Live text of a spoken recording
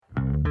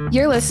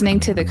You're listening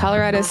to the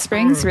Colorado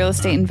Springs Real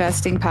Estate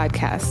Investing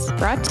Podcast,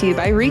 brought to you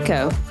by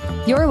RICO,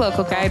 your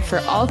local guide for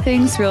all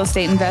things real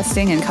estate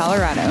investing in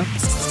Colorado.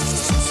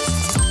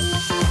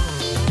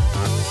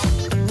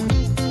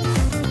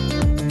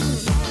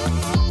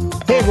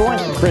 Hey everyone,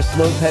 Chris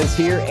Lopez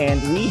here,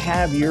 and we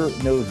have your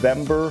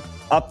November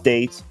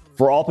updates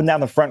for all up and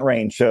down the Front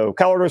Range. So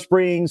Colorado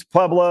Springs,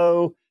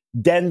 Pueblo,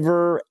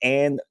 Denver,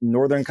 and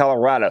Northern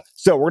Colorado.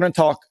 So we're going to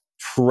talk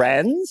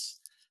trends.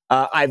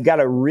 I've got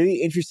a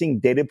really interesting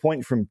data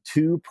point from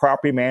two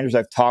property managers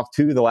I've talked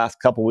to the last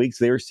couple of weeks.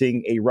 They were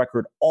seeing a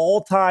record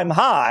all-time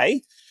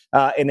high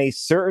in a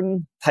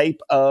certain type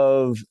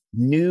of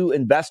new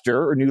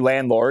investor or new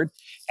landlord.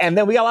 And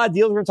then we got a lot of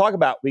deals we're going to talk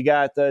about. We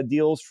got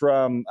deals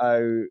from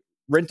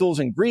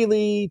rentals in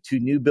Greeley to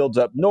new builds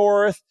up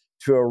north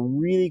to a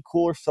really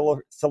cooler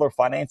seller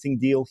financing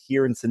deal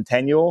here in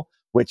Centennial,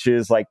 which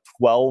is like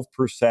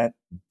 12%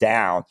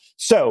 down.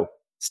 So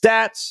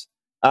stats,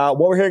 what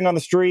we're hearing on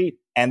the street,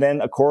 and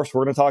then, of course,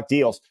 we're going to talk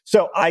deals.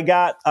 So I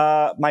got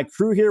my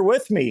crew here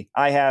with me.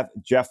 I have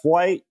Jeff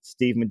White,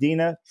 Steve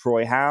Medina,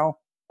 Troy Howe,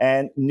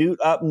 and Newt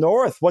up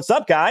north. What's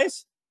up,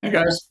 guys? Hey,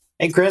 guys.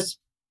 Hey, Chris.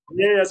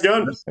 Yeah, how's it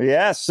going?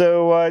 Yeah,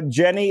 so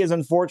Jenny is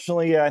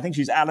unfortunately, I think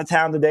she's out of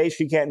town today.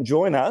 She can't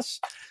join us,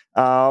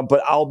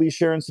 but I'll be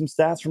sharing some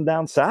stats from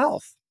down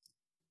south.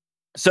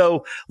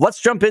 So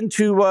let's jump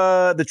into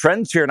the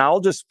trends here, and I'll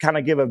just kind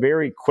of give a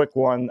very quick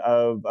one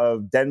of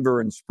Denver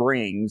and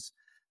Springs.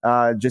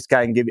 Just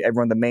kind of give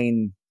everyone the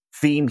main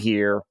theme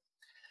here.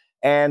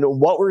 And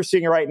what we're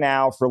seeing right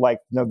now for like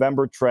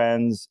November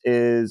trends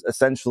is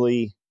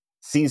essentially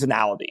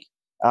seasonality.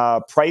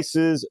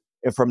 Prices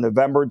from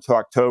November to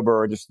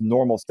October are just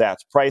normal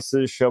stats.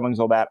 Prices,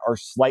 showings, all that are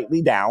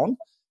slightly down,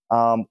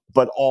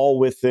 but all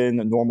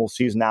within normal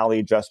seasonality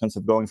adjustments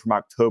of going from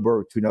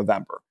October to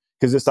November.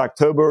 Because this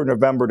October,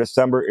 November,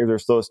 December is their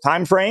slowest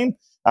time frame.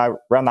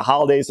 Around the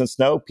holidays and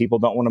snow, people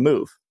don't want to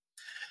move.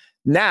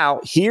 Now,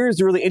 here's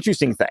the really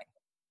interesting thing.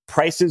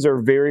 Prices are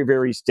very,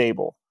 very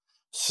stable.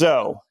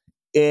 So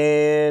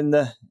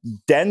in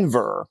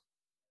Denver,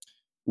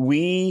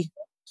 we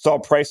saw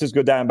prices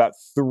go down about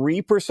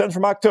 3%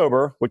 from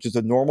October, which is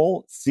a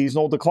normal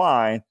seasonal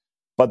decline,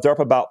 but they're up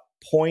about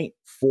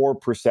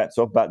 0.4%.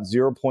 So about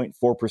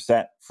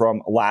 0.4%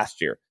 from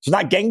last year. So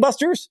not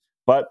gangbusters,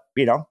 but,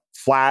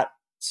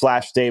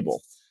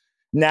 flat/stable.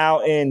 Now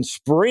in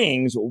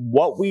Springs,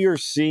 what we are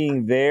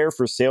seeing there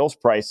for sales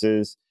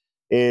prices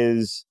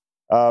is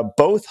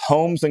both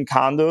homes and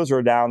condos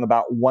are down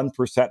about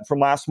 1% from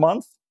last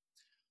month,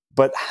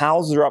 but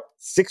houses are up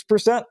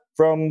 6%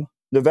 from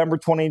November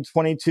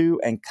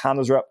 2022, and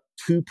condos are up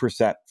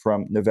 2%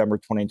 from November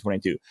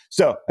 2022.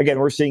 So again,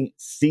 we're seeing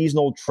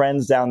seasonal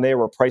trends down there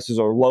where prices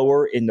are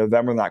lower in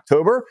November than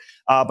October,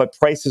 but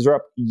prices are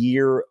up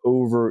year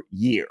over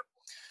year.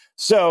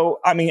 So,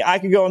 I mean, I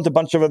could go into a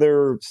bunch of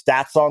other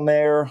stats on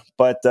there,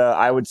 but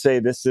I would say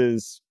this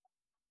is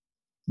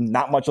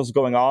not much else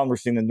going on. We're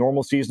seeing the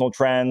normal seasonal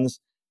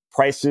trends.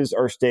 Prices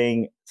are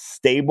staying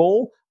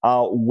stable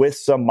with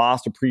some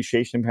modest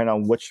appreciation depending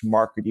on which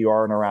market you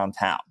are in around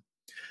town.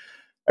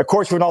 Of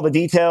course, with all the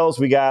details,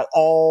 we got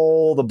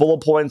all the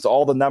bullet points,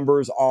 all the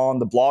numbers on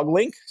the blog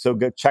link. So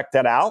go check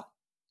that out.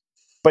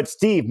 But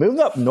Steve,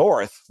 moving up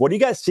north, what are you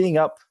guys seeing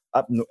up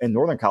in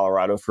Northern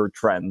Colorado for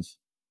trends?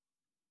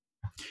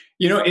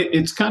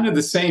 It's kind of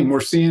the same.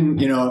 We're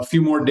seeing, a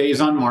few more days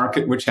on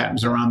market, which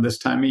happens around this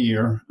time of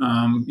year.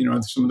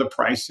 Some of the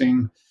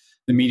pricing,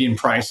 the median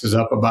price is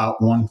up about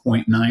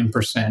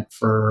 1.9%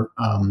 for,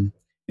 all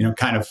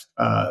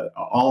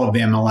of the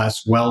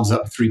MLS. Weld's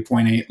up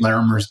 3.8,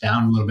 Larimer's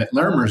down a little bit.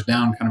 Larimer's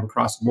down kind of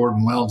across the board,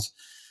 and Weld's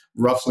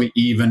roughly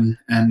even.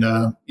 And,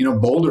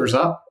 Boulder's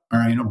up,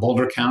 or,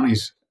 Boulder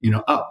County's,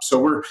 up. So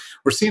we're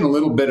seeing a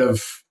little bit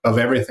of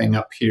everything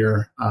up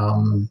here.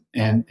 And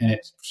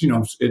it's,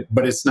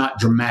 but it's not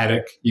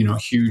dramatic,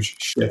 huge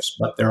shifts,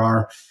 but there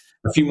are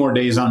a few more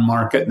days on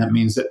market. And that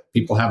means that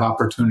people have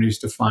opportunities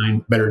to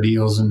find better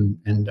deals and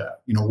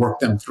work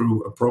them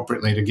through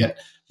appropriately to get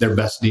their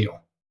best deal.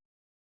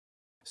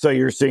 So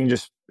you're seeing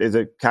is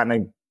it kind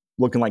of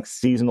looking like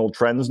seasonal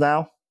trends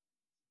now?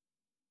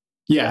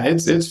 Yeah,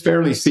 it's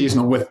fairly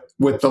seasonal with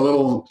the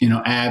little,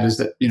 add is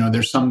that,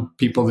 there's some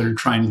people that are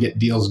trying to get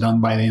deals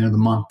done by the end of the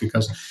month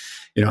because,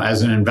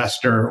 as an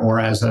investor or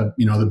as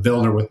the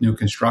builder with new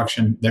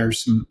construction,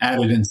 there's some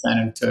added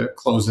incentive to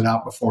close it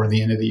out before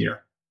the end of the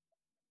year.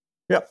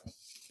 Yep.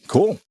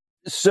 Cool.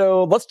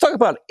 So let's talk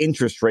about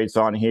interest rates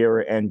on here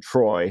and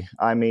Troy.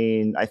 I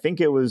mean, I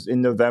think it was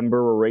in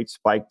November where rates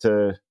spiked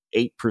to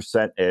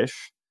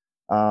 8%-ish.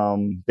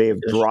 They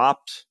have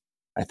dropped,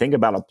 I think,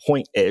 about a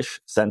point-ish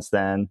since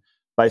then.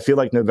 But I feel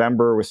like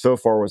November was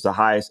the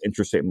highest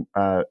interest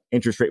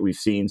rate we've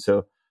seen.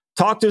 So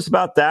talk to us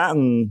about that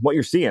and what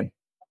you're seeing.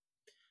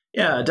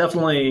 Yeah,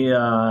 definitely.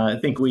 I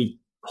think we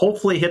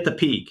hopefully hit the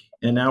peak,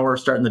 and now we're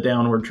starting the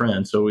downward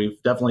trend. So we've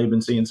definitely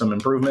been seeing some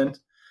improvement.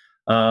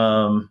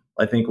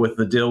 I think with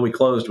the deal we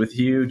closed with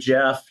you,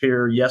 Jeff,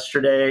 here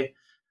yesterday,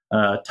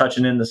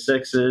 touching in the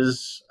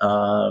sixes,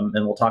 and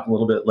we'll talk a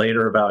little bit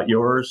later about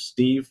yours,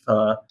 Steve.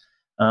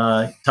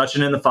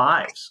 touching in the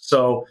fives.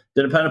 So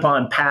depending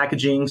upon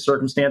packaging,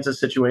 circumstances,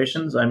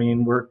 situations, I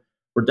mean, we're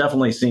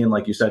definitely seeing,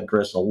 like you said,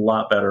 Chris, a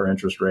lot better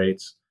interest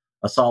rates,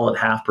 a solid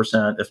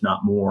 0.5%, if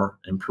not more,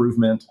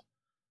 improvement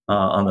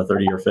on the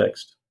 30-year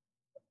fixed.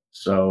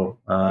 So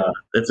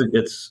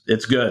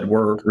it's good.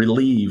 We're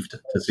relieved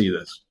to see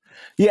this.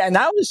 Yeah, and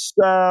I was,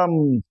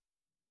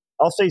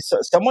 I'll say,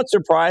 somewhat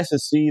surprised to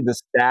see the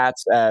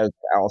stats as,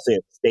 I'll say,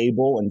 as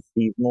stable and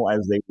seasonal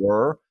as they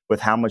were,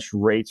 with how much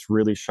rates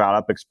really shot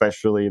up,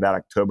 especially that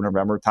October,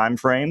 November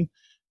timeframe.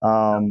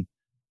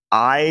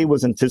 I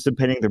was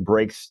anticipating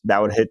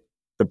that would hit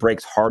the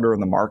brakes harder in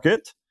the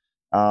market.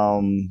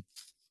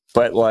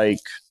 But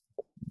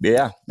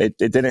it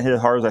didn't hit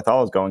as hard as I thought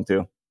it was going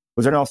to.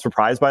 Was anyone else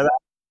surprised by that?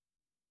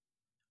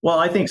 Well,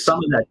 I think some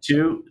of that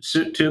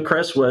too,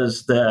 Chris,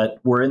 was that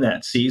we're in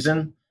that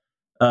season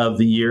of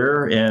the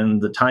year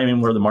and the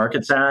timing where the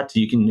market's at.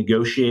 You can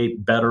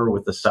negotiate better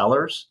with the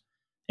sellers.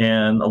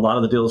 And a lot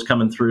of the deals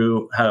coming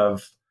through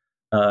have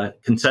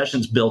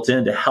concessions built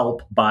in to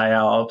help buy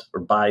out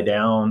or buy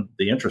down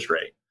the interest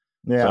rate.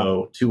 Yeah.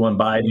 So 2-1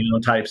 buy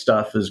down type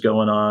stuff is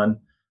going on,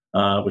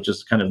 which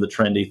is kind of the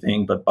trendy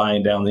thing, but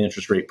buying down the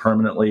interest rate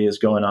permanently is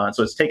going on.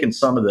 So it's taken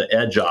some of the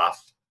edge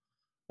off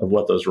of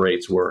what those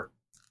rates were.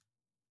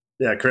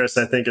 Yeah, Chris,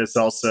 I think it's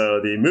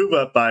also the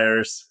move-up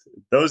buyers.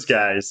 Those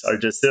guys are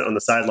just sitting on the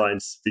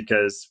sidelines,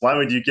 because why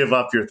would you give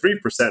up your 3%,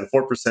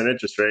 4%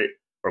 interest rate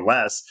or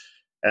less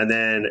and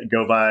then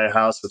go buy a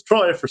house with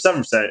Troy for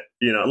 7%?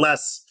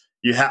 Unless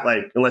you have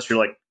unless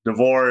you're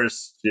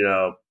divorced,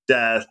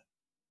 death,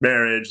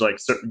 marriage,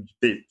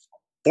 they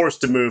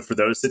forced to move for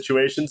those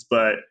situations.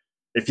 But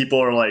if people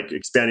are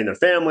expanding their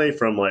family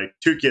from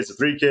 2 kids to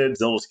 3 kids,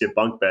 they'll just get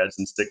bunk beds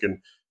and stick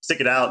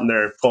it out in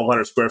their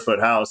 1,200 square foot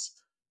house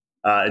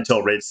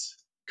until rates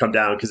come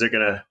down, because they're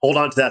going to hold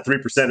on to that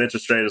 3%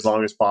 interest rate as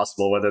long as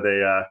possible, whether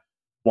they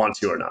want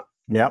to or not.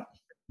 Yep.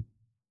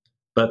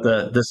 But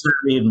the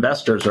savvy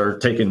investors are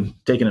taking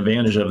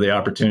advantage of the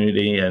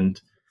opportunity and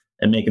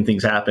making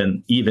things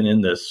happen even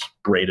in this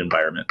rate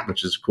environment,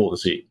 which is cool to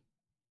see.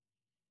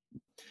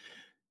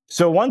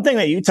 So one thing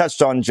that you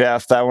touched on,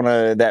 Jeff,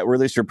 that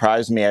really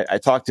surprised me. I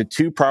talked to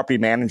 2 property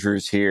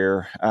managers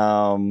here,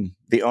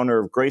 the owner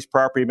of Grace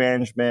Property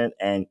Management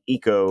and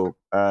Eco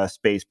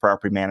Space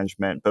Property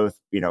Management, both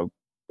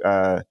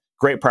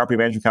great property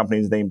management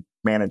companies. They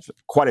manage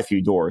quite a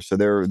few doors, so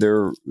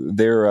they're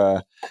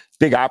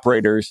big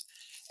operators.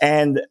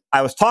 And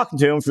I was talking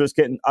to them for just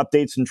getting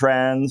updates and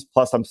trends.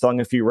 Plus, I'm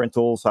selling a few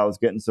rentals, so I was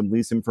getting some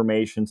lease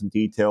information, some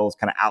details,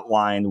 kind of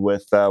outlined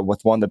with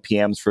one of the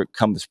PMs for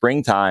come the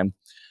springtime.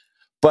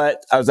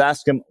 But I was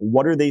asking them,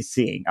 what are they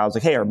seeing? I was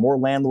like, hey, are more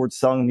landlords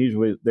selling than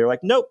usually? They're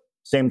like, nope,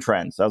 same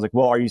trends. I was like,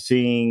 well, are you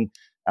seeing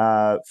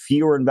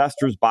fewer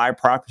investors buy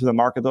properties in the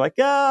market? They're like,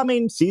 yeah, I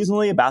mean,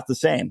 seasonally about the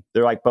same.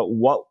 They're like, but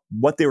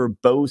what they were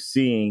both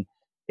seeing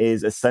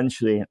is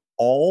essentially an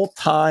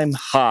all-time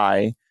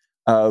high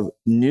of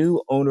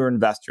new owner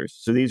investors.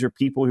 So these are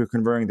people who are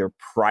converting their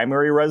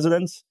primary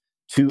residence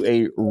to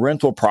a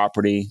rental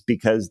property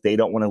because they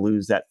don't want to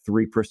lose that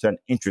 3%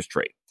 interest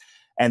rate.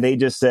 And they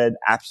just said,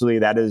 absolutely,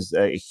 that is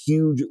a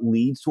huge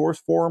lead source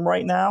for them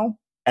right now.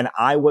 And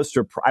I was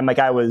surprised.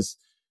 I was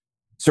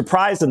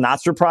surprised and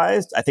not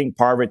surprised. I think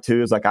part of it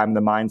too is I'm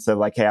the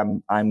mindset of hey,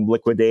 I'm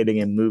liquidating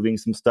and moving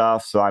some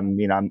stuff, so I'm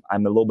a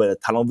little bit of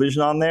tunnel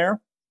vision on there.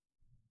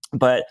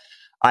 But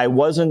I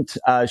wasn't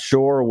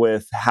sure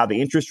with how the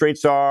interest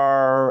rates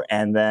are,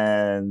 and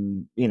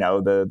then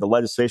the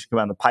legislation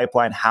coming down the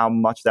pipeline, how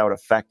much that would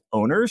affect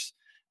owners.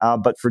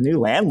 But for new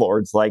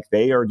landlords,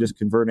 they are just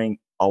converting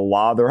a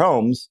lot of their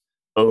homes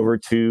over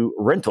to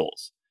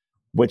rentals,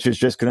 which is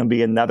just going to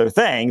be another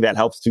thing that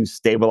helps to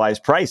stabilize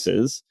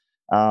prices.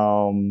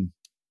 But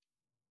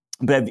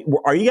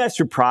are you guys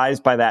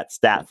surprised by that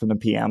stat from the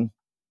PM?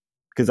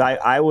 Because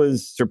I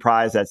was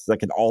surprised that's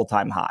an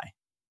all-time high.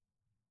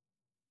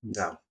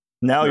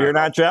 No, you're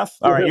not, Jeff?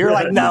 All right,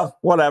 you're no,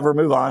 whatever,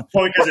 move on.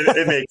 Well, because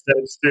it makes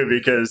sense too,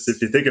 because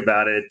if you think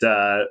about it,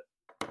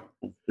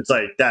 it's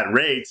that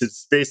rates,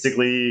 it's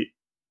basically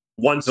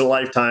once in a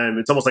lifetime.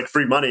 It's almost like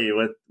free money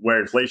with where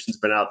inflation's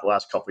been out the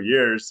last couple of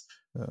years.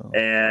 Oh.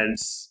 And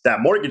that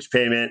mortgage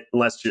payment,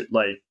 unless you're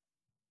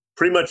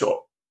pretty much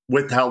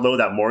with how low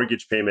that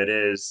mortgage payment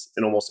is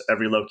in almost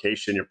every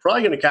location, you're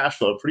probably going to cash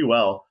flow pretty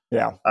well.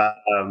 Yeah.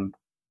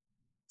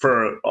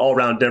 For all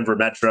around Denver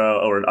Metro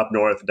or up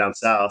north and down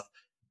south.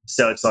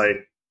 So it's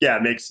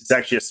it's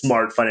actually a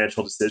smart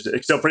financial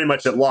decision. So pretty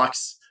much it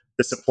locks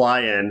the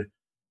supply in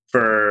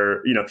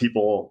for,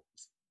 people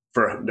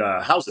for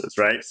houses,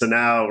 right? So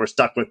now we're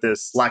stuck with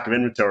this lack of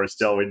inventory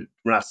still. We're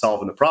not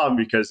solving the problem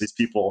because these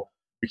people,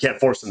 we can't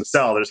force them to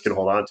sell. They're just going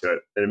to hold on to it.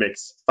 And it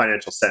makes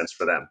financial sense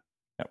for them.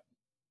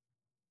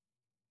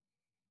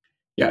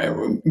 Yeah,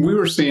 we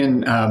were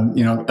seeing,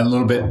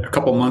 a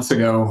couple months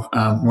ago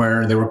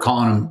where they were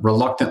calling them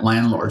reluctant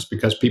landlords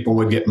because people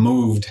would get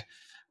moved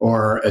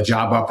or a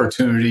job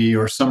opportunity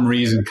or some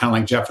reason, kind of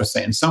like Jeff was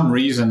saying, some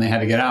reason they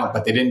had to get out,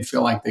 but they didn't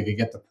feel like they could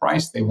get the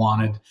price they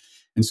wanted.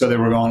 And so they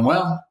were going,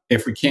 well,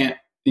 if we can't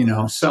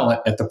sell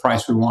it at the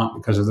price we want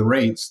because of the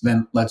rates,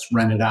 then let's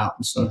rent it out.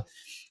 And so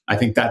I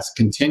think that's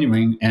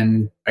continuing.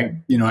 And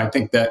I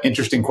think the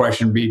interesting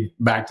question would be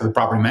back to the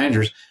property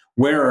managers: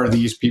 where are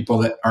these people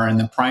that are in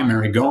the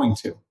primary going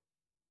to?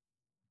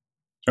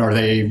 Are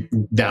they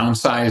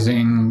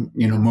downsizing,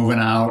 moving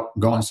out,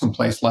 going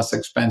someplace less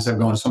expensive,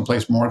 going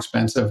someplace more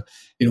expensive?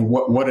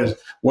 What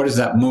does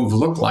that move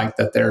look like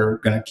that they're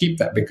going to keep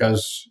that?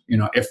 Because,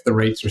 if the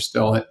rates are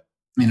still at,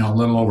 a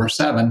little over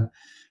 7,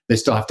 they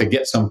still have to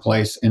get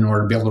someplace in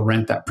order to be able to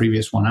rent that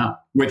previous one out,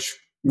 which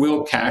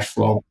will cash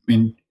flow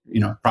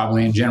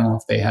probably in general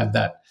if they had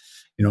that,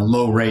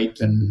 low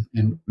rate and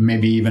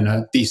maybe even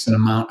a decent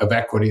amount of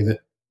equity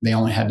that they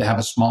only had to have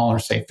a smaller,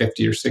 say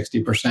 50 or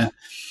 60%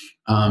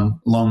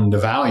 loan to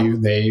value,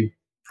 they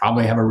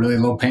probably have a really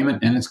low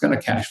payment and it's going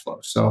to cash flow.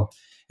 So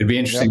it'd be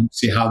interesting to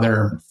see how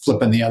they're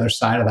flipping the other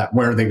side of that.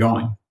 Where are they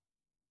going?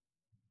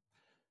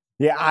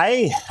 Yeah,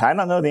 I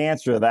don't know the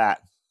answer to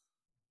that.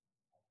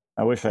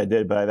 I wish I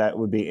did, but that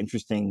would be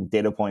interesting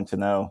data point to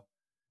know.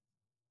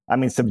 I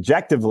mean,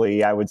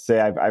 subjectively, I would say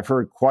I've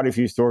heard quite a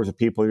few stories of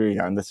people,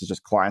 and this is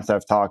just clients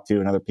I've talked to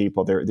and other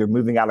people. They're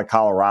moving out of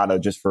Colorado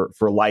just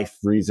for life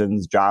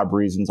reasons, job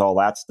reasons, all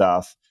that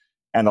stuff.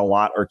 And a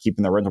lot are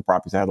keeping their rental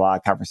properties. I had a lot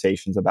of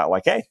conversations about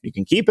like, hey, you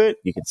can keep it,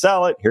 you can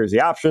sell it. Here's the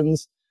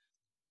options.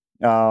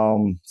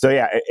 So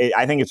yeah,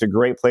 I think it's a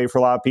great play for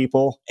a lot of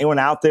people. Anyone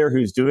out there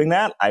who's doing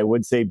that, I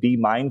would say be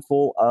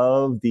mindful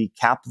of the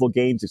capital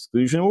gains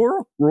exclusion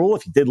rule.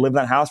 If you did live in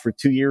that house for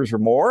 2 years or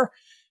more,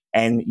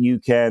 and you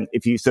can,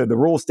 so the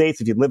rule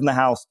states if you live in the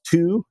house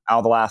 2 out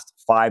of the last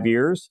 5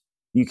 years,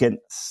 you can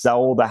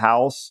sell the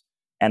house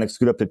and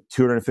exclude up to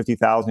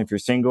 $250,000 if you're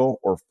single,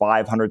 or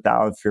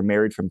 $500,000 if you're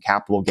married from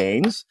capital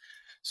gains.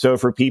 So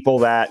for people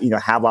that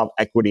have a lot of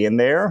equity in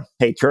there,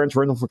 hey, turn to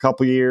rental for a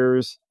couple of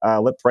years,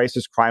 let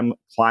prices climb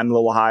a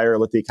little higher,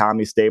 let the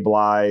economy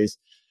stabilize.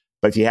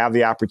 But if you have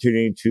the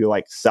opportunity to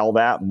like sell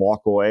that and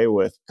walk away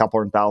with a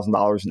couple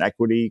 $100,000 in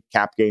equity,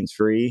 cap gains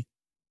free,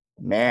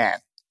 man,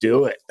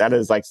 do it. That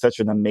is like such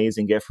an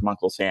amazing gift from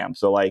Uncle Sam.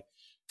 So like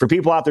for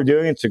people out there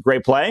doing it, it's a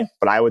great play.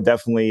 But I would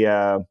definitely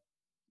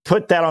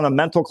put that on a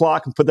mental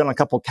clock and put that on a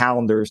couple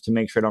calendars to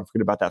make sure I don't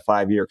forget about that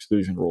 5-year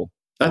exclusion rule.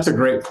 That's a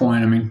great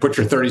point. I mean, put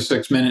your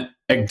 36-minute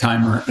egg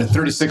timer, a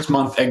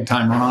 36-month egg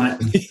timer on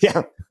it.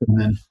 Yeah. And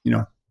then,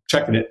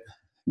 check it at,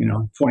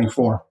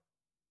 24.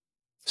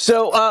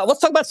 So let's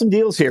talk about some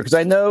deals here, because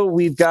I know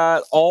we've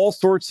got all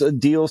sorts of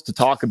deals to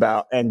talk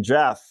about. And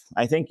Jeff,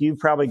 I think you've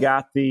probably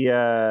got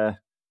the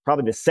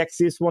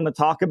sexiest one to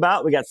talk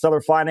about. We got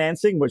seller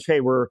financing, which,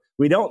 hey,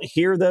 we don't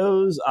hear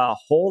those a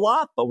whole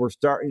lot, but we're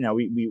starting,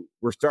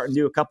 we're starting to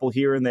do a couple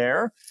here and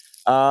there.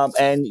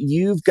 And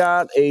you've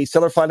got a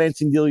seller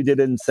financing deal you did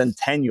in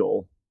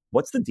Centennial.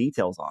 What's the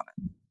details on it?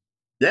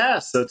 Yeah,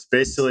 so it's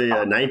basically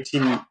a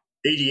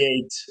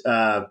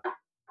 1988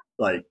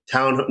 not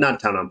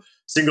townhome,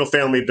 single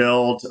family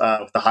build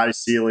with the high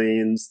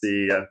ceilings,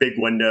 the big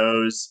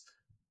windows,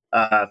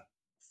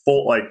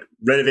 full like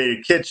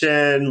renovated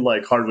kitchen,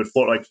 like hardwood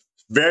floor, like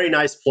very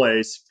nice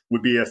place.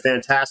 Would be a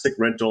fantastic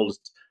rental,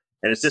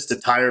 and it's just a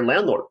tired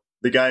landlord.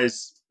 The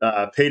guy's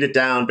paid it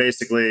down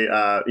basically,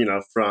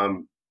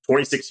 from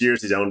 26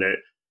 years he's owned it,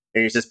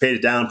 and he's just paid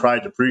it down,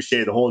 probably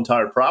depreciated the whole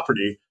entire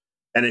property.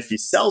 And if he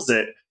sells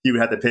it, he would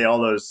have to pay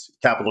all those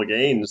capital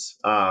gains.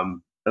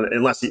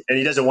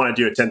 He doesn't want to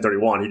do a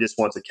 1031. He just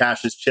wants to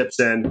cash his chips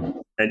in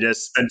and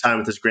just spend time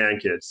with his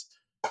grandkids.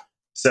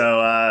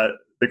 So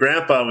the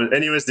grandpa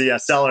he was the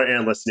seller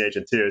and listing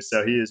agent too.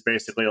 So he is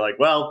basically like,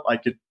 well, I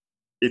could,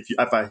 if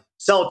I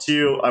sell it to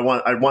you, I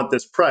want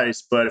this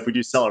price, but if we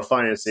do seller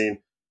financing,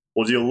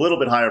 we'll do a little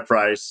bit higher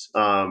price,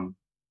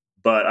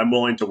 but I'm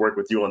willing to work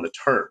with you on the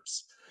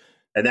terms.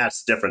 And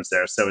that's the difference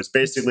there. So it's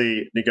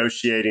basically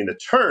negotiating the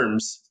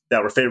terms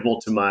that were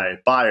favorable to my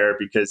buyer,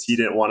 because he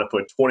didn't want to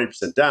put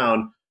 20%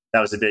 down.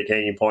 That was a big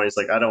hanging point. It's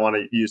like, I don't want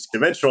to use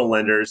conventional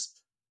lenders,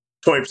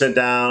 20%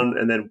 down,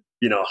 and then,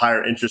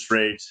 higher interest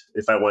rate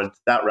if I went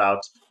that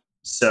route.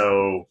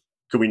 So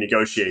could we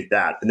negotiate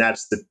that? And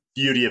that's the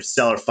beauty of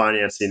seller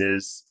financing,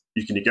 is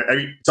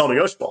it's all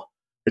negotiable.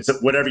 It's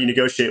whatever you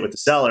negotiate with the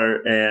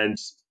seller, and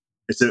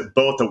it's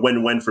both a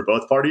win-win for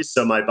both parties.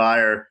 So my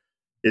buyer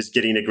is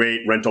getting a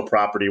great rental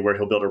property where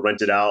he'll be able to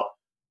rent it out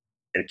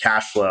and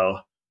cash flow.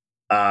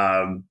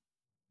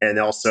 And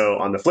also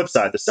on the flip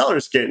side, the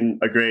seller's getting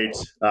a great,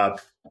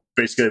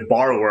 basically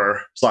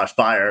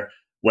borrower/buyer,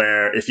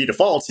 where if he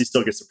defaults, he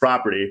still gets the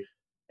property.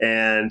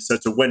 And so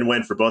it's a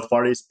win-win for both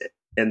parties.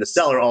 And the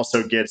seller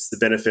also gets the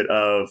benefit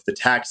of the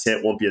tax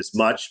hit won't be as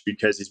much,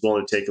 because he's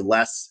willing to take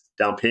less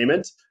down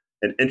payment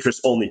and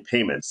interest-only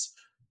payments.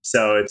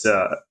 So it's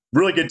a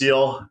really good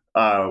deal,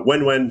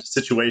 win-win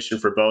situation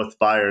for both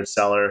buyer and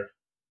seller.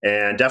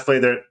 And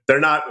definitely they're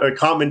not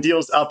common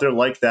deals out there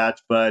like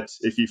that. But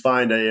if you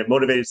find a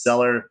motivated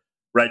seller,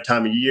 right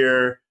time of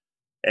year,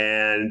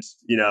 and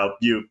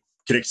you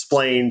can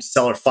explain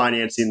seller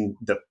financing,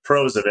 the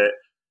pros of it,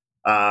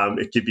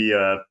 it could be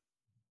a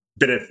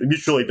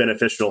mutually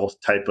beneficial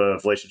type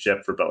of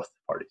relationship for both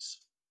parties.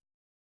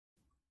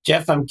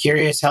 Jeff, I'm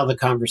curious how the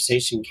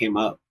conversation came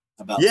up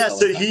about. Yeah,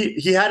 so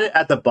he had it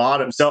at the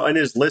bottom. So in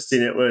his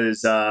listing, it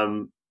was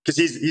because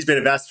he's been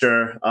an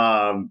investor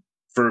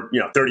for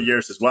 30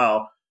 years as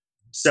well.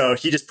 So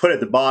he just put it at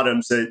the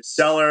bottom. So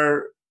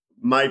seller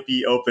might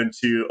be open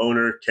to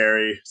owner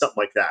carry, something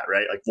like that,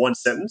 right? Like one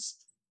sentence.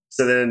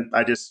 So then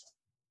I just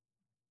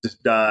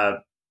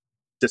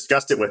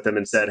discussed it with him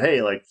and said,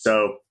 hey, like,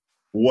 so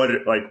what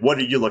are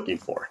you looking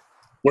for?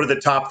 What are the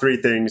top 3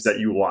 things that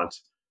you want?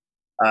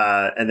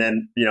 And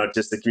then,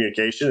 just the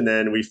communication. And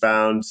then we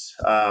found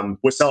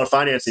with seller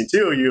financing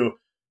too, you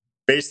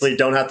basically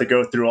don't have to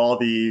go through all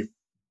the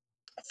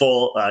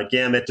full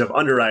gamut of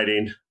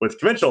underwriting with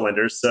conventional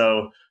lenders.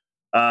 So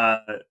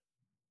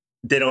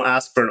they don't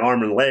ask for an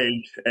arm and leg.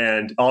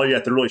 And all you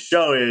have to really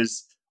show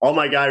is all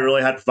my guy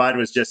really had to provide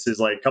was just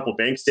his couple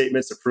bank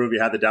statements to prove he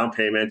had the down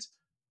payment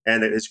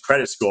and his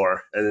credit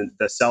score. And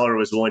the seller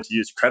was willing to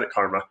use Credit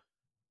Karma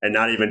and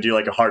not even do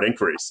a hard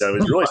inquiry. So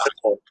it was really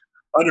simple.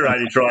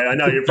 Underwriting, Troy. I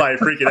know you're probably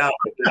freaking out.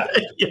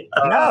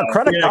 No,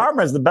 Credit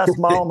Karma is the best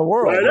model in the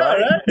world,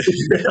 right?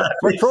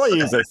 What Troy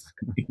uses.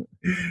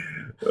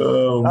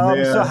 Oh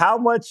man! So how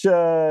much?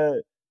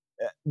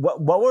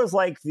 What was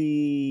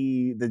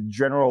the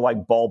general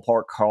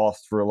ballpark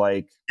cost for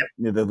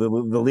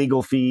the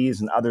legal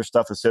fees and other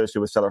stuff associated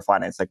with seller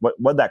finance?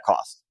 What'd that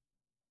cost?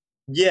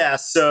 Yeah,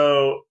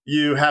 so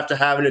you have to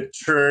have an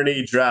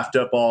attorney draft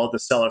up all the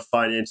seller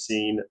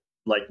financing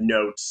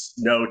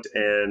note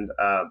and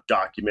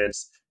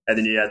documents, and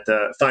then you have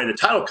to find a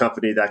title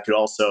company that could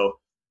also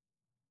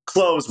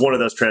close one of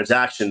those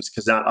transactions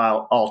because not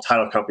all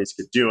title companies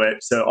could do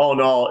it. So all in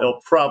all,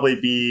 it'll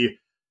probably be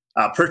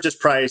purchase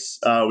price.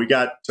 We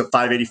got to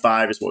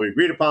 $585 is what we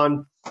agreed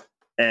upon,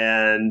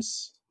 and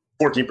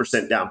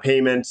 14% down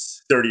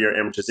payments, 30-year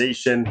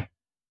amortization,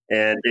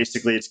 and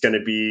basically it's going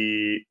to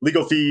be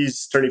legal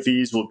fees, attorney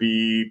fees will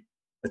be.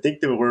 I think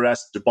that we're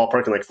asked to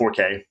ballpark in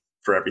 $4K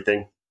for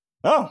everything.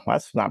 Oh,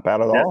 that's not bad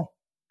at all.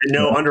 And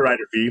no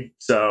underwriter fee.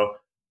 So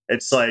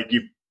it's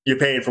you're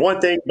paying for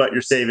one thing, but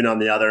you're saving on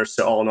the other.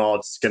 So all in all,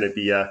 it's going to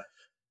be a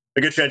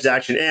good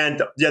transaction.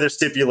 And the other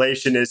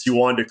stipulation is you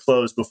wanted to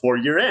close before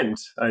year end.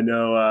 I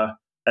know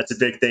that's a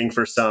big thing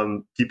for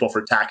some people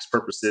for tax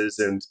purposes.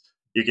 And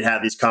you can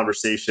have these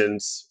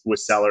conversations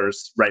with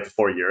sellers right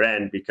before year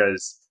end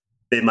because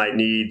they might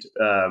need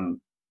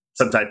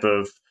some type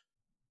of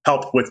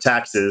help with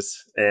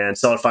taxes. And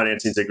seller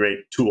financing is a great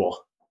tool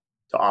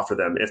to offer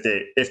them if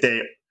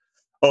they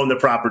own the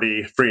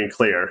property free and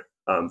clear,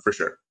 for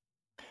sure.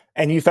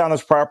 And you found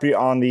this property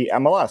on the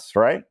MLS,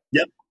 right?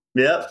 Yep.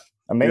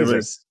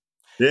 Amazing.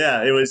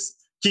 It was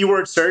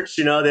keyword search.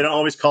 They don't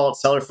always call it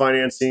seller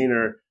financing,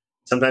 or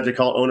sometimes they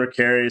call it owner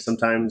carry.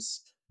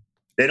 Sometimes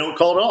they don't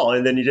call it all.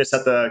 And then you just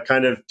have to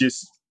kind of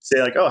just say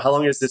oh, how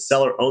long has this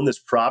seller owned this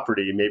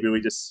property? Maybe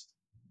we just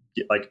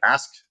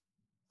ask,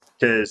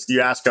 because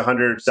you ask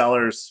 100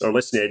 sellers or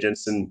listing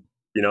agents and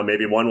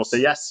maybe one will say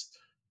yes.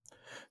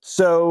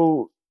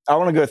 So I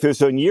want to go through.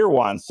 So in year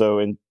one,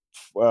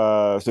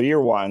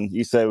 year one,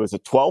 you said it was a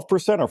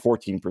 12% or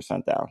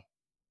 14% down.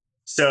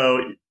 So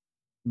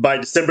by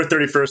December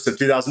 31st of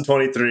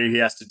 2023, he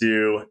has to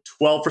do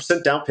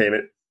 12% down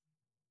payment,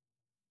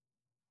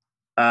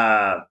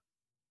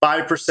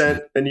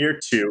 5% in year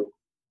 2,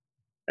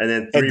 and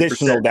then 3%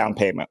 additional down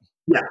payment.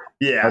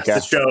 Yeah, okay. To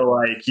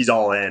show he's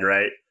all in,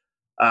 right?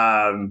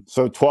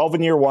 So 12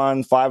 in year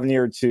 1, 5 in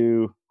year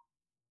 2,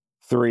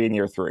 3 in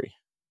year 3.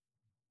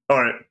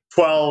 All right,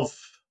 12,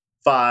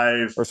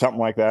 5. Or something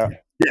like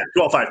that. Yeah,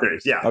 12, 5, 3.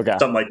 Yeah, okay.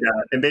 Something like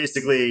that. And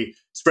basically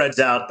spreads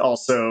out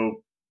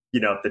also,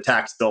 the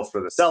tax bill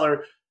for the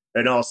seller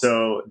and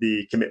also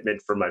the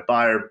commitment for my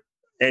buyer.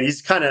 And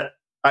he's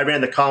I ran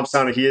the comps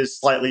on it. He is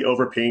slightly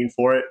overpaying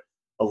for it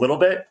a little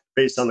bit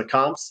based on the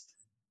comps,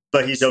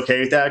 but he's okay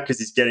with that because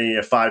he's getting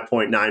a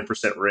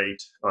 5.9%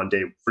 rate on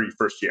day free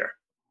first year.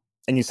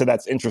 And you said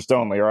that's interest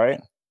only,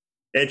 right?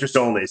 Interest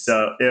only.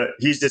 So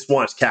he just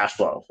wants cash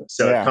flow.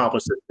 So it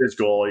accomplishes his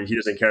goal. He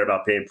doesn't care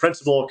about paying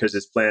principal because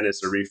his plan is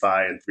to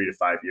refi in 3 to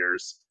 5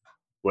 years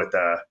with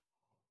a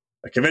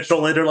conventional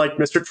lender like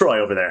Mr. Troy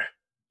over there.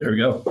 There we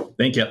go.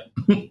 Thank you.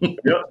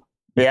 Yep.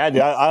 Yeah,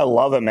 I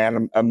love it,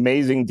 man.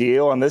 Amazing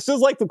deal. And this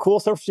is the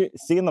cool stuff you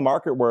see in the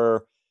market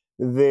where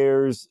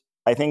there's,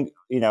 I think,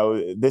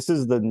 this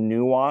is the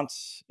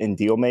nuance in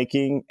deal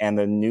making and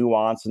the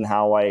nuance in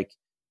how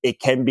it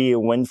can be a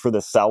win for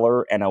the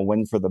seller and a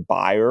win for the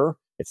buyer.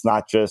 It's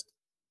not just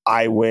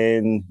I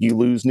win, you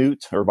lose,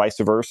 Newt, or vice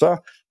versa.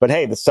 But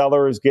hey, the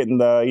seller is getting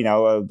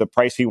the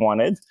price he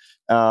wanted,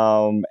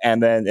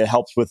 and then it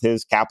helps with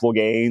his capital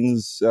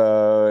gains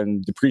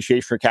and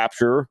depreciation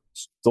recapture,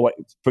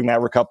 putting that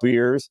over a couple of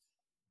years.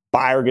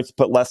 Buyer gets to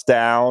put less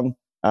down,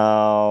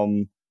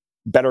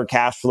 better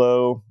cash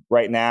flow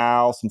right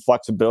now, some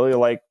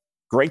flexibility.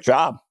 Great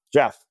job,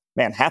 Jeff.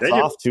 Man, hats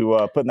off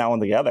to putting that one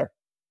together.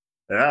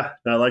 Yeah,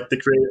 I like the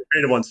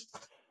creative ones.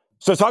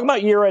 So talking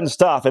about year-end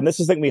stuff, and this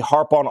is something we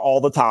harp on all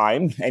the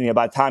time, and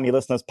by the time you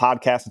listen to this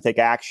podcast and take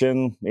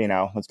action,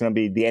 it's going to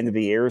be the end of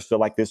the year,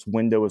 so this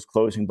window is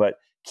closing. But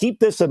keep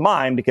this in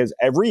mind because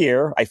every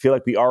year I feel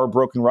like we are a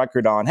broken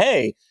record on,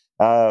 hey,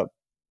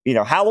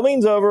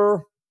 Halloween's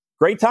over.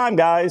 Great time,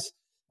 guys,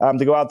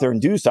 to go out there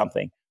and do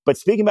something. But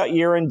speaking about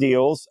year-end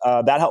deals,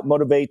 that helped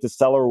motivate the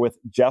seller with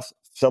Jeff's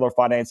seller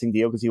financing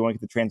deal because he wanted to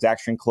get the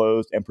transaction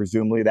closed and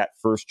presumably that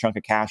first chunk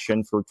of cash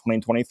in for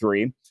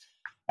 2023.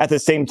 At the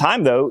same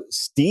time, though,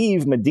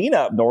 Steve Medina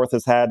up north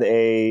has had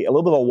a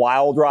little bit of a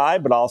wild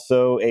ride, but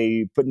also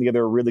putting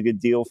together a really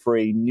good deal for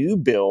a new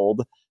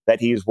build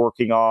that he's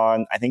working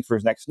on, I think, for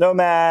his next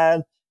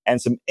Nomad,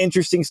 and some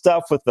interesting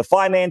stuff with the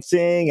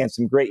financing and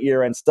some great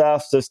year-end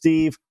stuff. So,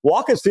 Steve,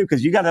 walk us through,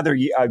 because you got another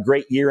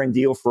great year-end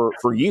deal for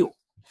you.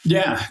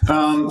 Yeah.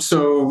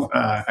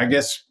 I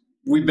guess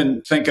we've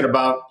been thinking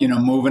about,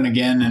 moving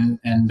again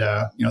and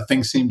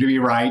things seem to be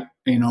right.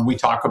 We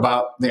talk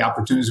about the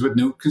opportunities with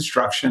new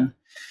construction.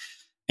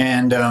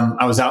 And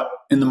I was out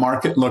in the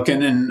market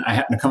looking, and I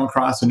happened to come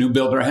across a new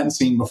builder I hadn't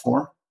seen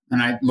before.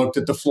 And I looked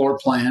at the floor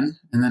plan,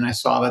 and then I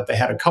saw that they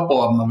had a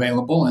couple of them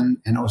available. And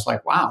I was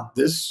like, wow,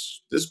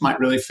 this might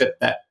really fit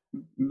that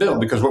bill,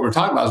 because what we're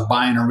talking about is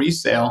buying a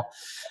resale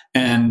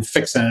and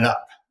fixing it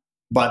up.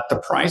 But the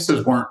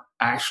prices weren't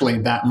actually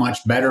that much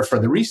better for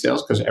the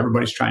resales because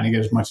everybody's trying to get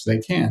as much as they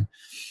can.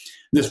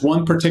 This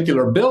one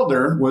particular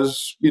builder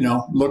was,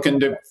 looking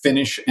to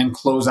finish and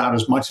close out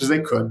as much as they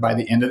could by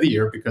the end of the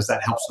year, because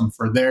that helps them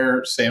for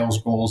their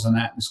sales goals and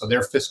that. And so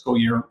their fiscal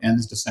year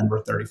ends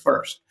December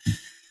 31st.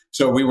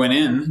 So we went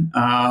in,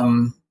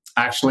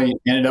 actually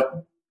ended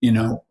up,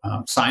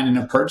 signing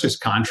a purchase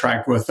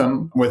contract with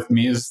them, with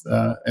me as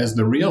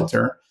the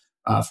realtor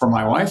for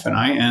my wife and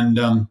I.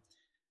 And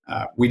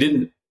we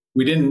didn't.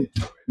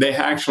 They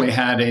actually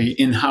had a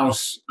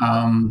in-house,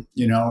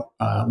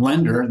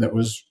 lender that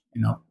was,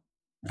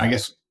 I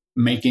guess,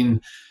 making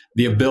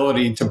the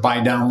ability to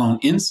buy down a loan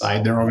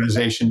inside their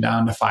organization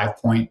down to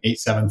 5.875.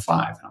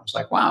 And I was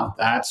like, wow,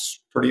 that's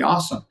pretty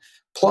awesome.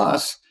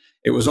 Plus,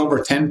 it was over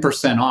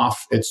 10%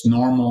 off its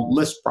normal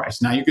list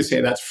price. Now, you could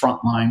say that's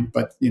frontline,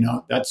 but,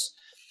 that's,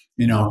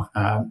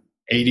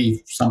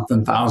 80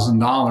 something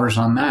thousand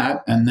on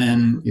that. And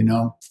then,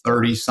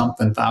 30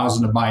 something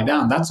thousand to buy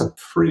down. That's a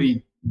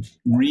pretty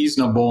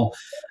reasonable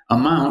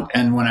amount.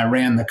 And when I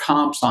ran the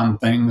comps on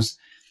things,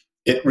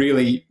 it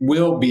really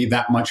will be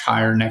that much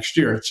higher next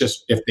year. It's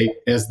just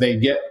as they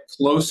get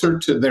closer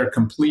to their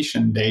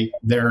completion date,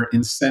 their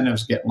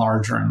incentives get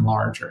larger and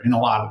larger in a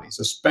lot of these,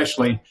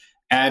 especially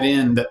add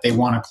in that they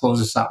want to close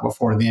this out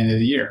before the end of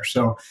the year.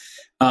 So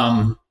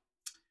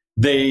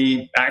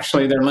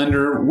their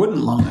lender wouldn't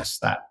loan us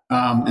that.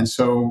 And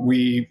so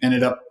we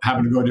ended up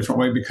having to go a different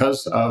way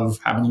because of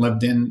having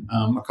lived in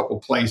a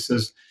couple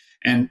places.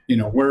 And,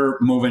 we're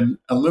moving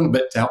a little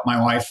bit to help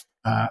my wife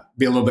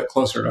be a little bit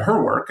closer to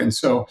her work. And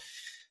so,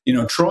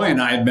 Troy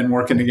and I had been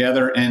working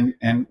together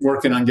and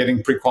working on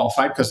getting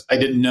pre-qualified because I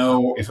didn't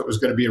know if it was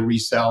going to be a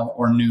resale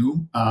or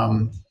new.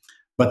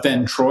 But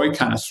then Troy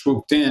kind of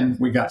swooped in.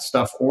 We got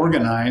stuff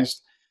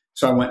organized.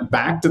 So I went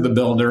back to the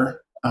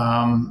builder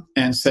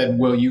and said,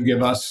 will you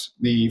give us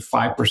the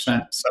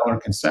 5% seller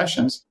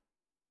concessions?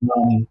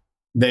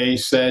 They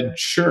said,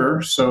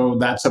 sure. So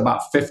that's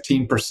about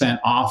 15%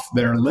 off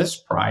their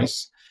list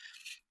price.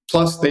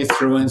 Plus, they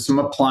threw in some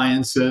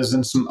appliances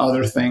and some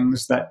other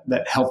things that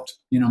helped,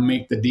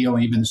 make the deal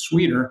even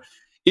sweeter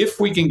if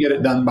we can get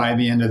it done by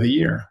the end of the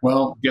year.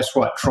 Well, guess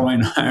what? Troy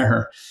and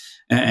I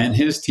and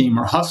his team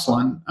are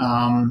hustling,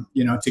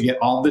 to get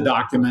all the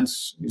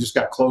documents. We just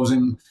got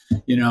closing,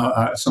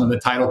 some of the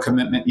title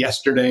commitment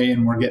yesterday,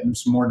 and we're getting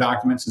some more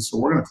documents. And so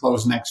we're going to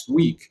close next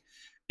week.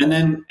 And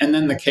then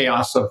the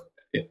chaos of,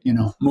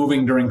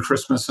 moving during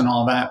Christmas and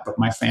all that. But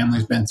my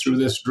family's been through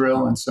this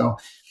drill. And so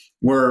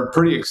we're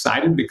pretty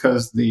excited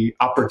because the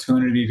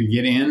opportunity to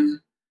get in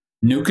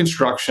new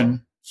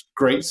construction,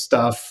 great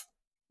stuff,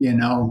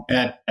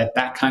 at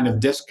that kind of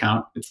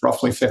discount, it's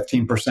roughly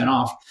 15%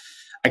 off.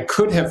 I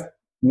could have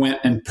went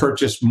and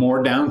purchased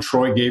more down.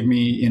 Troy gave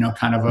me,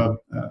 kind of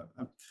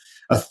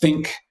a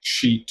think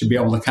sheet to be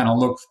able to kind of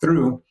look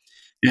through.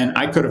 And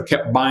I could have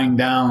kept buying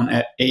down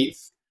at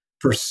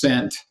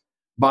 8%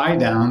 buy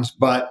downs.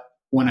 But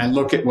when I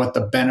look at what the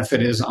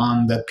benefit is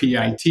on the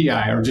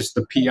PITI or just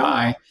the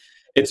PI,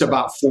 it's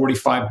about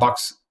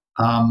 $45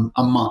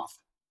 a month.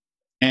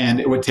 And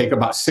it would take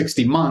about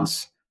 60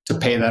 months to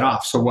pay that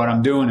off. So what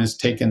I'm doing is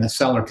taking the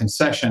seller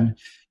concession,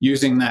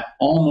 using that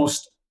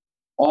almost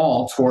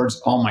all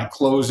towards all my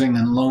closing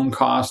and loan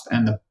cost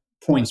and the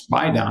points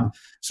buy down.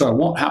 So I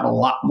won't have a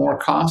lot more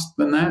cost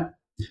than that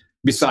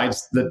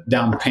besides the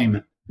down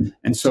payment.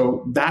 And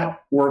so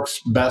that works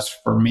best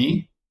for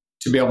me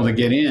to be able to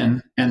get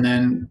in. And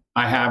then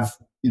I have,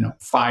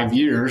 5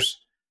 years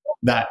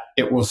that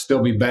it will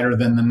still be better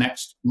than the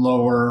next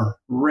lower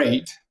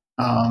rate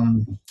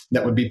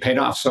that would be paid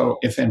off. So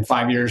if in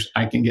 5 years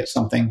I can get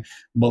something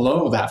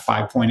below that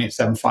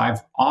 5.875,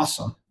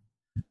 awesome.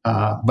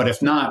 But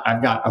if not,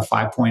 I've got a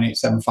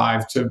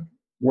 5.875 to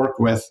work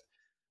with,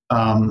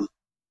 for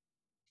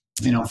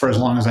as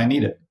long as I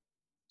need it.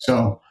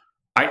 So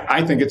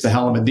I think it's a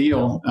hell of a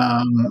deal,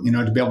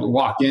 to be able to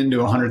walk into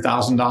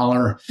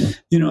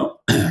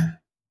 $100,000,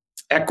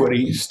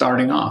 equity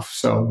starting off.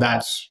 So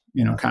that's,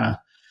 kind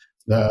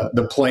of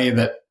the play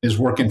that is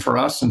working for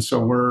us. And so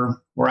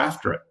we're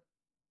after it.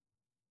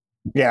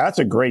 Yeah, that's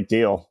a great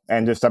deal.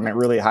 And just, it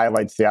really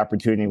highlights the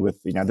opportunity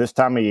with, this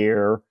time of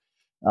year.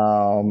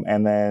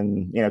 And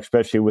then,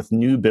 especially with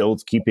new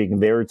builds, keeping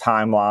their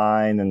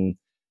timeline and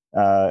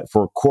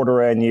for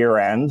quarter end, year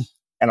end,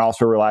 and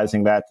also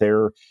realizing that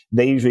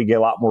they usually get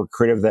a lot more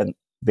creative than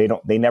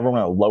they never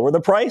want to lower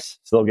the price.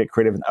 So they'll get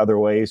creative in other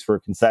ways for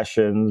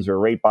concessions or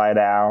rate buy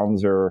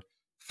downs or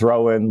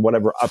throw in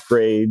whatever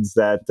upgrades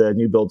that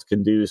new builds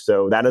can do.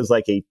 So that is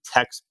like a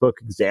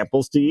textbook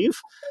example, Steve,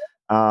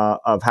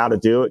 of how to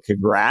do it.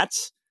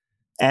 Congrats.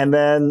 And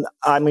then,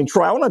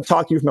 Troy, I want to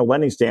talk to you from a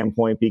lending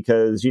standpoint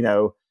because,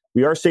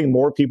 we are seeing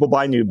more people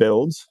buy new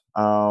builds.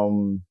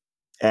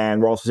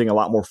 And we're also seeing a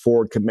lot more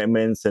forward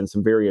commitments and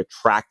some very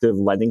attractive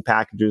lending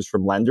packages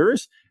from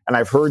lenders. And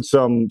I've heard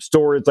some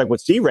stories like what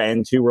Steve ran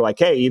into were like,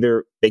 hey,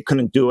 either they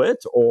couldn't do it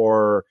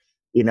or,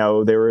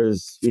 there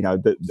was,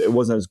 it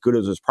wasn't as good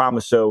as was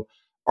promised. So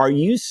are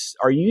you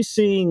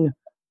seeing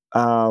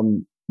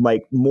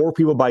like more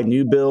people buy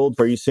new builds?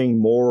 Are you seeing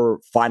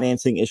more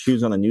financing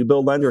issues on a new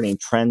build lender? Any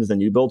trends in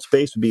the new build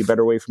space would be a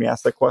better way for me to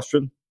ask that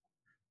question?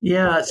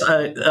 Yeah,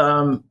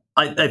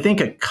 I think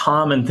a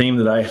common theme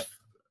that I've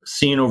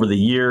seen over the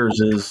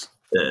years is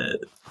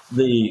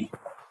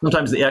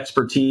sometimes the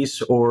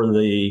expertise or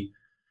the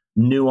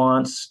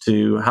nuance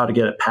to how to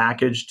get it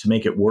packaged to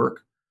make it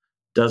work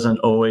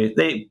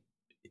they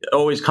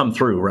always come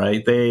through,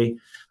 right? They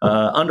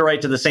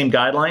underwrite to the same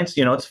guidelines.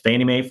 It's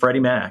Fannie Mae,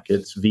 Freddie Mac,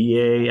 it's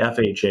VA,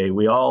 FHA.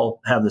 We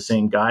all have the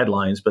same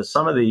guidelines, but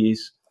some of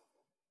these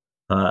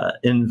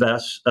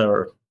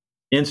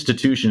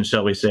institutions,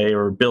 shall we say,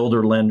 or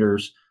builder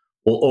lenders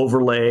will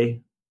overlay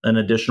an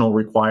additional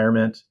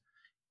requirement,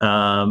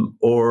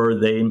 or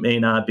they may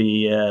not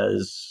be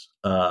as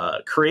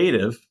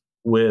creative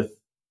with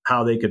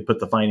how they could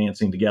put the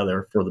financing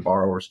together for the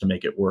borrowers to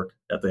make it work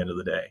at the end of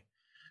the day.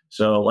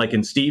 So like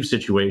in Steve's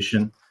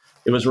situation,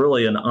 it was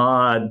really an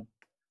odd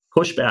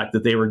pushback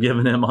that they were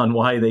giving him on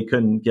why they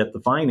couldn't get the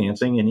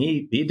financing. And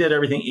he did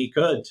everything he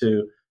could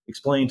to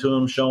explain to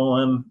him, show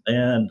him.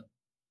 And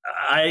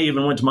I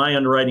even went to my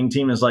underwriting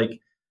team and was like,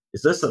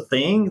 is this a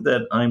thing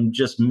that I'm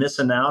just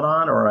missing out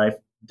on? Or I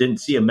didn't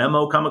see a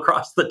memo come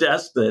across the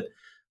desk that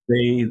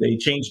they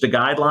changed a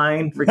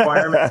guideline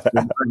requirement that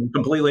I'm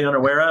completely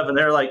unaware of. And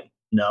they're like,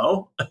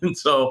 no. And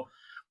so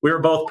we were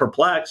both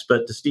perplexed,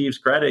 but to Steve's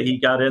credit, he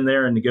got in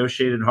there and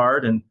negotiated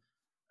hard. And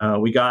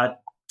we got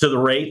to the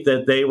rate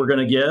that they were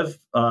going to give,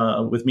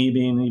 with me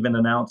being even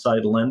an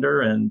outside lender.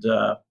 And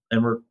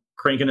we're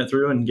cranking it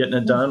through and getting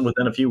it done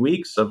within a few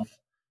weeks of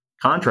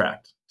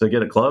contract to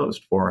get it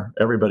closed for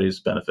everybody's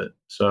benefit.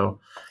 So,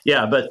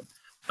 yeah, but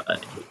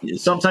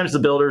sometimes the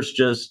builders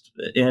just,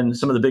 in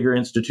some of the bigger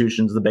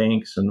institutions, the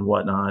banks and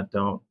whatnot,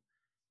 don't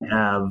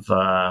have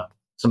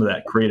some of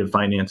that creative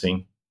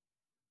financing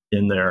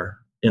in their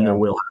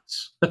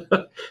wheelhouse.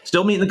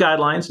 Still meeting the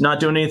guidelines, not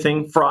doing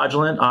anything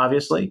fraudulent,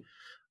 obviously.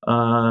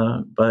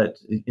 But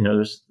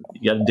you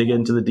got to dig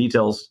into the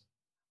details.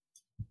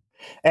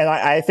 And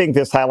I think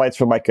this highlights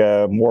from like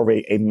a more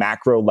of a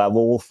macro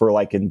level for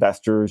like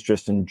investors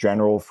just in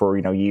general for,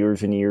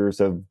 years and years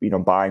of,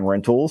 buying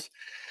rentals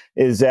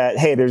is that,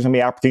 hey, there's going to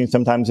be opportunities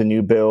sometimes in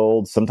new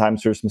builds.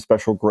 Sometimes there's some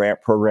special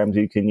grant programs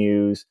you can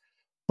use.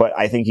 But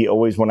I think you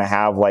always want to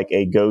have like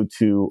a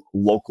go-to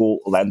local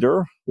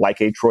lender, like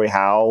a Troy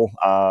Howell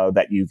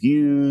that you've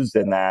used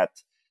and that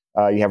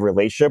you have a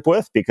relationship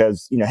with,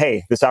 because,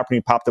 hey, this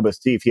opportunity popped up with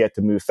Steve. He had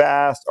to move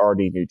fast,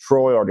 already knew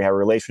Troy, already had a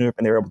relationship,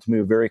 and they were able to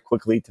move very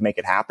quickly to make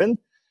it happen.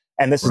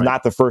 And this is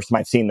not the first time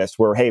I've seen this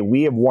where, hey,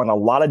 we have won a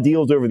lot of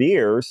deals over the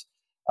years.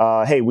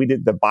 Hey,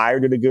 the buyer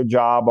did a good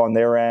job on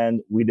their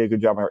end. We did a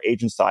good job on our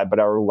agent side, but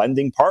our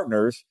lending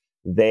partners,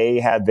 they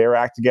had their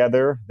act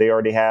together. They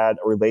already had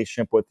a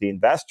relationship with the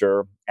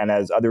investor. And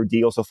as other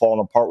deals have fallen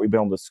apart, we've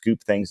been able to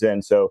scoop things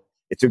in. So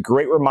it's a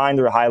great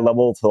reminder at high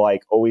level to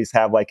like always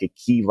have like a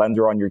key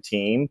lender on your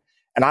team.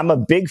 And I'm a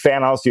big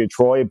fan, obviously, of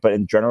Troy, but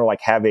in general, like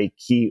have a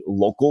key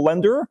local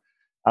lender.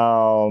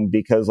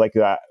 Because like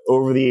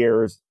over the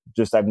years,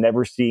 just I've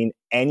never seen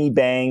any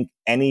bank,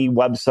 any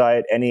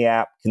website, any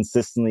app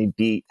consistently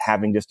beat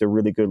having just a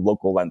really good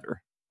local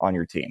lender on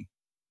your team.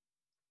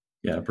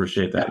 Yeah,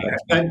 appreciate that.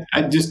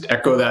 I just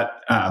echo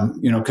that,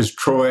 because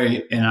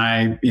Troy and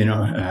I,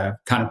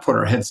 kind of put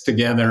our heads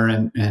together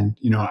and,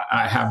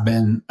 I have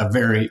been a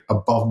very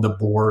above the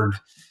board,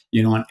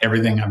 on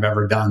everything I've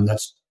ever done.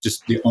 That's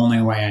just the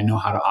only way I know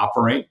how to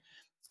operate.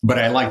 But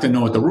I like to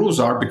know what the rules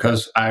are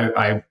because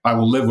I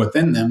will live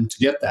within them to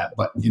get that.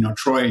 But,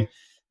 Troy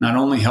not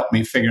only helped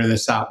me figure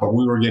this out, but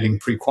we were getting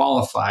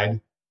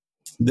pre-qualified.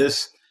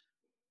 This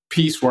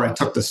piece where I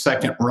took the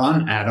second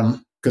run at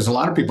him, because a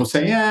lot of people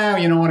say, yeah,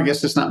 you know what, I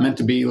guess it's not meant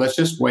to be. Let's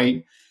just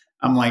wait.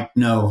 I'm like,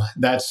 no,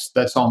 that's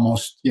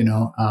almost,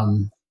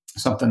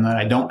 something that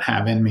I don't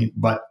have in me.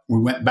 But we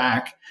went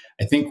back.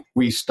 I think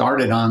we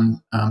started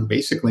on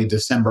basically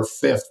December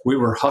 5th. We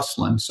were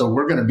hustling. So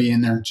we're going to be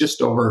in there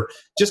just under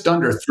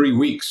 3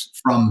 weeks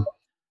from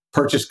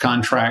purchase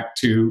contract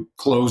to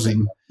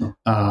closing.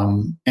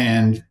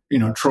 And,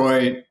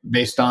 Troy,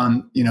 based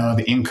on,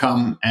 the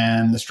income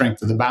and the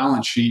strength of the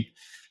balance sheet,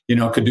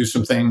 could do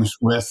some things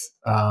with,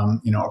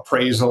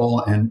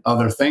 appraisal and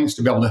other things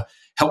to be able to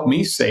help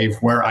me save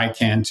where I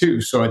can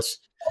too. So it's,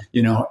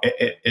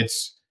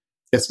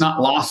 it's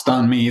not lost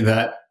on me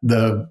that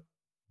the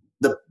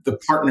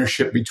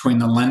partnership between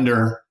the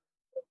lender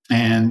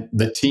and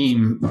the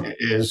team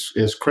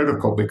is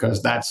critical,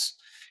 because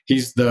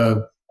he's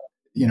the,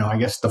 I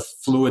guess the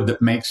fluid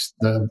that makes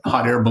the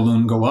hot air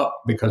balloon go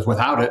up, because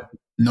without it,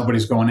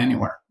 nobody's going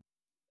anywhere.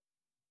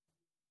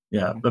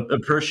 Yeah, but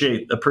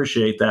appreciate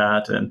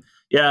that. And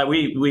yeah,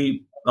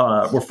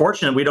 we're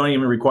fortunate we don't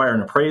even require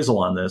an appraisal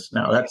on this.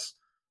 Now, that's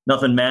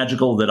nothing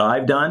magical that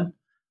I've done.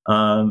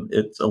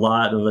 It's a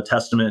lot of a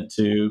testament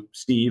to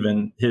Steve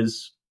and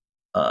his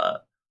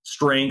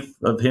strength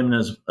of him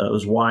and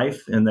his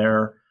wife and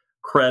their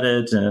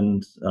credit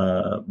and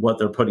what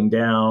they're putting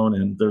down.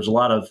 And there's a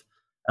lot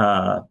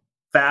of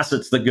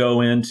facets that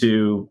go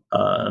into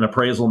an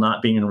appraisal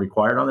not being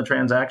required on the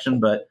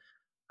transaction, but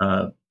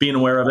being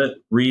aware of it,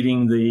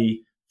 reading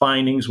the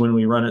findings when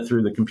we run it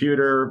through the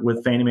computer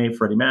with Fannie Mae,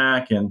 Freddie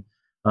Mac, and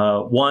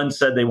one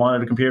said they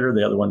wanted a computer,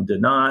 the other one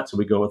did not, so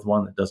we go with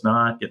one that does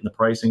not, getting the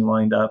pricing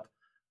lined up.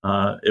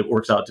 It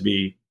works out to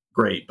be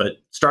great. But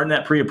starting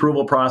that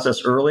pre-approval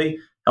process early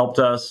helped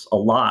us a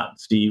lot,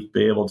 Steve,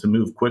 be able to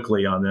move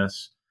quickly on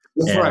this.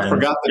 That's right. I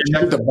forgot to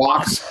check the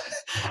box.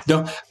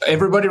 Don't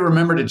everybody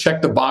remember to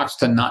check the box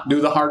to not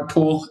do the hard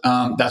pull.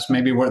 That's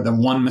maybe where the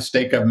one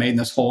mistake I've made in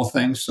this whole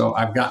thing. So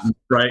I've gotten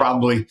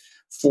probably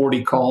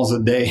 40 calls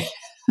a day.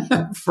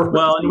 And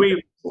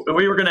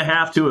we were going to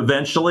have to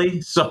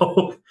eventually.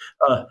 So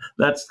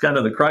that's kind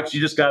of the crux. You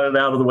just got it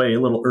out of the way a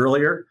little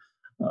earlier.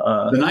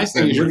 The nice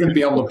thing is you're going to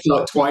be able to pull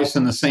it twice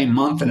in the same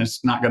month, and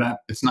it's not going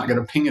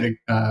to ping it.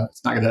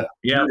 It's not going to.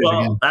 Yeah.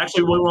 Well,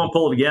 actually, we won't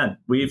pull it again.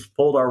 We've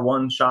pulled our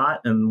one shot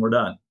and we're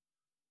done.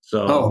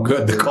 So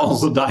good. The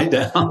calls will die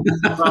down.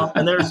 Well,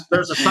 and there's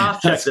a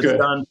soft check that's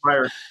done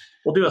prior.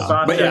 We'll do a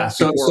soft check. Yeah.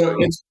 So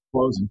it's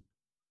closing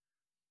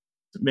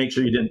to make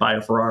sure you didn't buy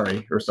a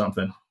Ferrari or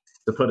something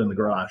to put in the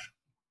garage.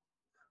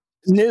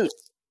 Newt.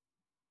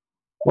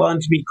 Well,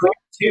 and to be clear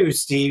too,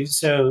 Steve,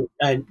 so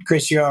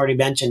Chris, you already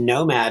mentioned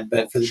Nomad,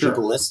 but for the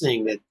people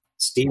listening, that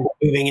Steve is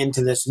moving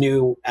into this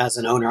new as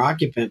an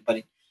owner-occupant,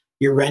 but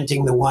you're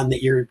renting the one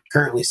that you're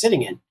currently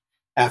sitting in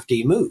after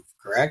you move,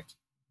 correct?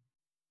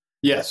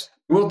 Yes.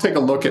 We'll take a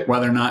look at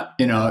whether or not,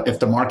 if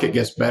the market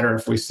gets better,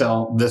 if we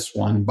sell this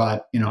one,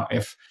 but,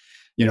 if,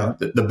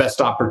 the best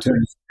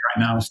opportunity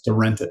right now is to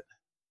rent it.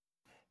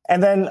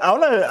 And then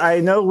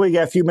I know we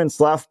got a few minutes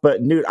left,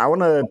 but Newt, I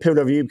want to pivot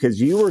over you because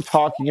you were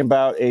talking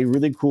about a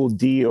really cool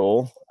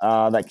deal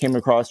that came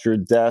across your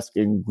desk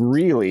in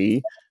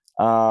Greeley.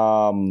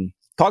 Talk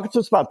to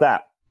us about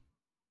that.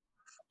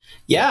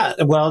 Yeah,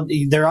 well,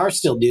 there are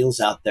still deals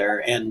out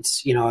there. And,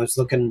 I was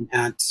looking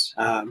at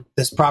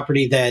this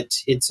property that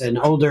it's an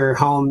older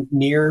home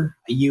near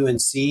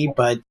UNC,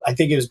 but I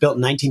think it was built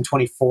in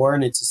 1924,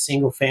 and it's a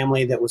single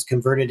family that was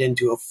converted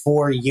into a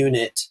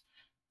 4-unit.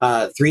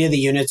 3 of the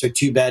units are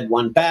 2-bed,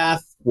 1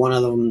 bath. One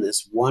of them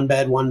is 1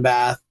 bed, 1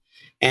 bath,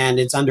 and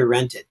it's under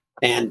rented.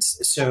 And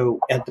so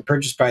at the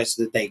purchase price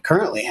that they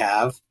currently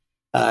have,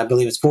 I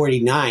believe it's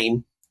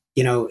 $49.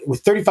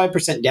 With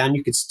 35% down,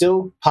 you could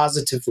still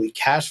positively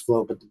cash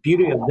flow. But the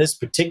beauty of this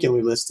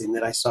particular listing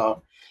that I saw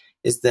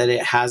is that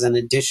it has an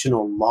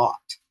additional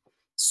lot.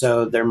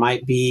 So there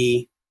might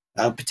be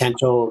a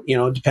potential,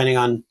 depending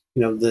on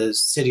the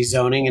city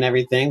zoning and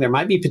everything, there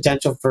might be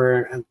potential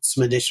for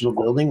some additional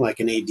building like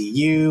an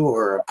ADU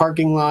or a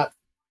parking lot.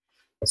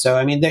 So,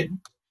 I mean, the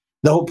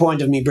whole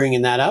point of me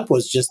bringing that up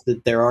was just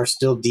that there are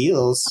still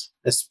deals,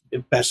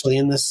 especially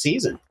in this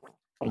season.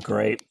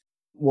 Great.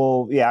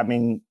 Well, yeah, I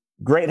mean,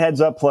 great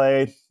heads up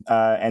play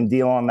and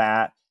deal on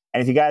that.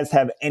 And if you guys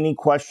have any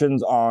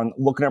questions on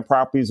looking at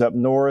properties up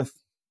north,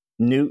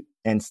 Newt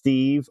and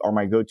Steve are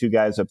my go-to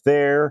guys up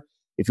there.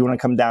 If you want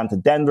to come down to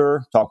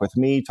Denver, talk with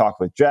me, talk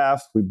with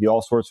Jeff. We do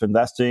all sorts of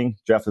investing.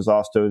 Jeff is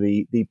also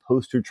the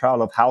poster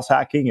child of house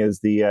hacking, is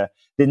the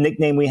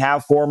nickname we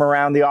have for him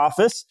around the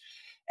office.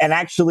 And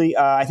actually,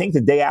 I think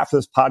the day after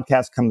this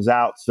podcast comes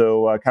out,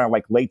 so kind of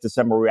like late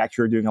December, we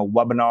actually are doing a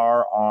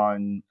webinar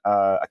on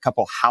a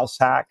couple house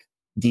hack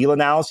deal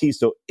analyses,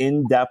 so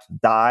in-depth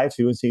dive.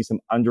 So you can see some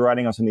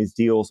underwriting on some of these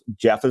deals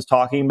Jeff is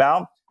talking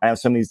about. I have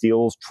some of these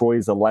deals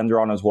Troy's the lender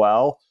on as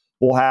well.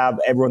 We'll have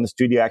everyone in the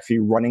studio actually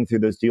running through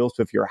those deals.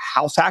 So if you're a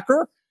house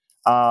hacker,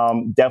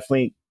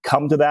 definitely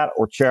come to that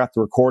or check out the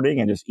recording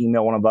and just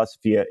email one of us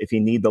if you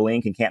need the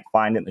link and can't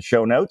find it in the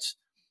show notes.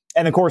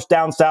 And of course,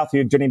 down south, you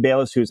have Jenny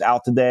Bayless, who's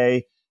out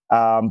today,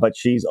 but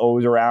she's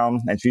always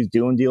around and she's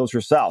doing deals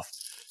herself.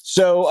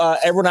 So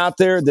everyone out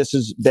there, this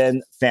has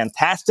been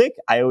fantastic.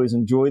 I always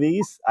enjoy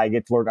these. I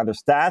get to learn other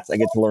stats. I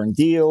get to learn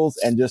deals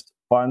and just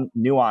fun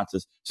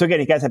nuances. So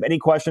again, if you guys have any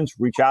questions,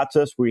 reach out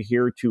to us. We're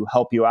here to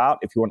help you out.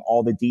 If you want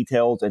all the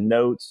details and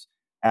notes,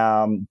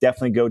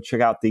 definitely go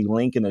check out the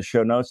link in the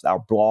show notes.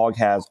 Our blog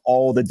has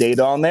all the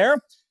data on there.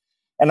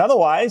 And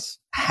otherwise,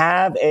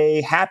 have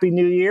a happy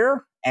new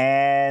year.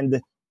 And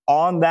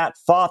on that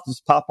thought,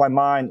 just popped my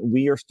mind,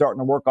 we are starting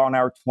to work on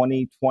our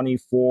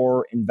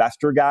 2024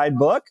 investor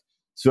guidebook.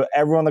 So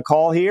everyone on the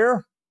call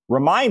here,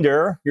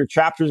 reminder, your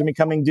chapters are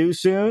becoming due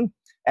soon.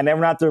 And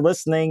everyone out there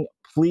listening,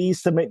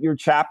 please submit your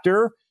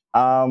chapter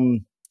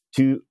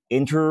to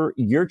enter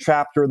your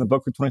chapter in the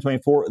book for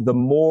 2024. The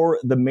more,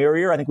 the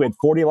merrier. I think we had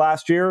 40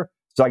 last year.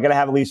 So I got to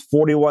have at least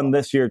 41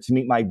 this year to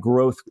meet my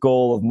growth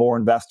goal of more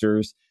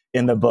investors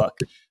in the book.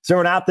 So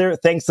everyone out there,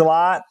 thanks a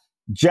lot.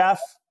 Jeff,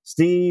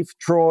 Steve,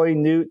 Troy,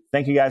 Newt,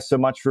 thank you guys so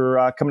much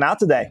for coming out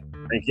today.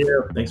 Thank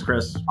you. Thanks,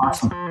 Chris.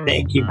 Awesome.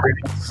 Thank you.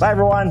 Bye,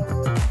 everyone.